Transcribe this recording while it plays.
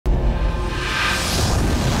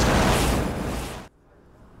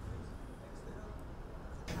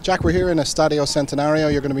Jack, we're here in Estadio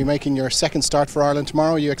Centenario. You're going to be making your second start for Ireland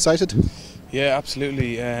tomorrow. Are you excited? Yeah,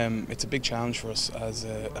 absolutely. It's a big challenge for us as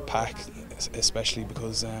a pack, especially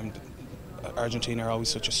because Argentina are always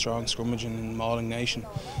such a strong scrummaging and mauling nation.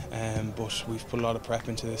 But we've put a lot of prep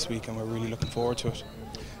into this week and we're really looking forward to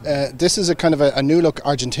it. This is a kind of a new look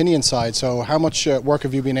Argentinian side, so how much work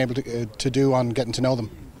have you been able to do on getting to know them?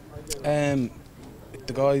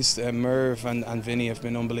 The guys, Merv and Vinny, have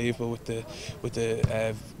been unbelievable with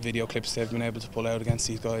the video clips they've been able to pull out against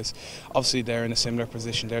these guys. Obviously, they're in a similar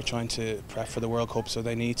position. They're trying to prep for the World Cup, so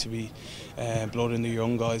they need to be blooding the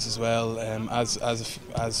young guys as well,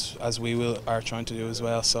 as we are trying to do as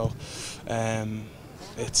well. So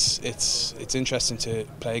it's interesting to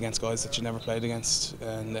play against guys that you never played against,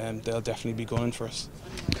 and they'll definitely be gunning for us.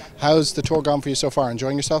 How's the tour gone for you so far?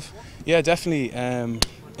 Enjoying yourself? Yeah, definitely.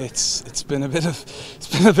 It's been a bit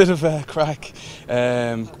of a crack.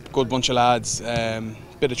 Good bunch of lads.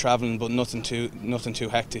 Bit of travelling, but nothing too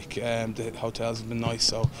hectic. The hotels have been nice,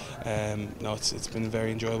 so no, it's been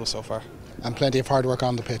very enjoyable so far. And plenty of hard work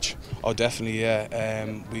on the pitch. Oh, definitely, yeah.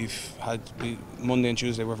 Monday and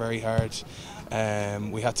Tuesday were very hard.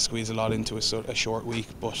 We had to squeeze a lot into a short week,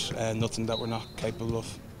 but nothing that we're not capable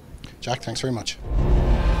of. Jack, thanks very much.